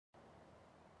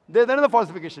There's another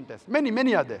falsification test.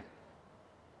 Many are there.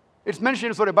 It's mentioned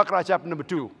in Surah Baqarah, chapter number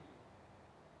 2,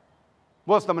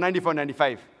 verse number 94 and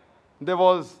 95. There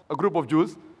was a group of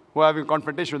Jews who were having a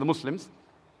confrontation with the Muslims.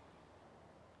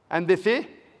 And they say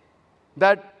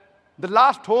that the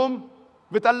last home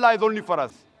with Allah is only for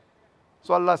us.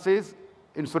 So Allah says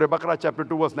in Surah Baqarah, chapter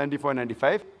 2, verse 94 and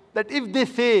 95, that if they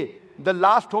say the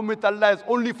last home with Allah is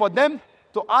only for them,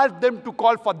 so ask them to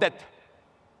call for death.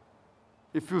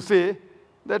 If you say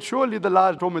that surely the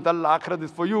last home with Allah, Akhirat,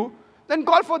 is for you, then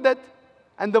call for death.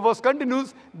 And the verse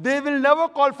continues, they will never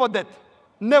call for death.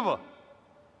 Never.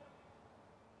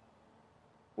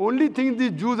 Only thing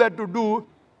these Jews had to do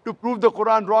to prove the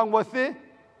Quran wrong was say,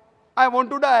 I want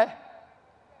to die.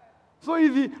 So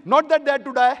easy. Not that they had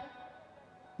to die.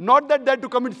 Not that they had to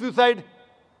commit suicide.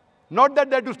 Not that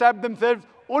they had to stab themselves.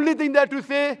 Only thing they had to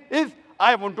say is,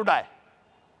 I want to die.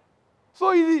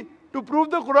 So easy. To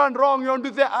prove the Quran wrong, you want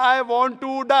to say, I want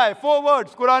to die. 4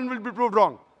 words, Quran will be proved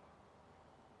wrong.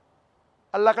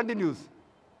 Allah continues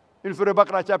in Surah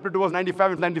Baqarah, chapter 2, verse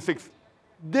 95 and 96.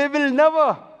 They will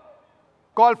never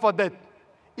call for death,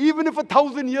 even if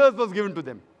 1,000 years was given to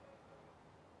them.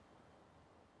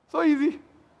 So easy.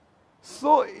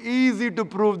 So easy to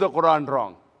prove the Quran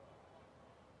wrong.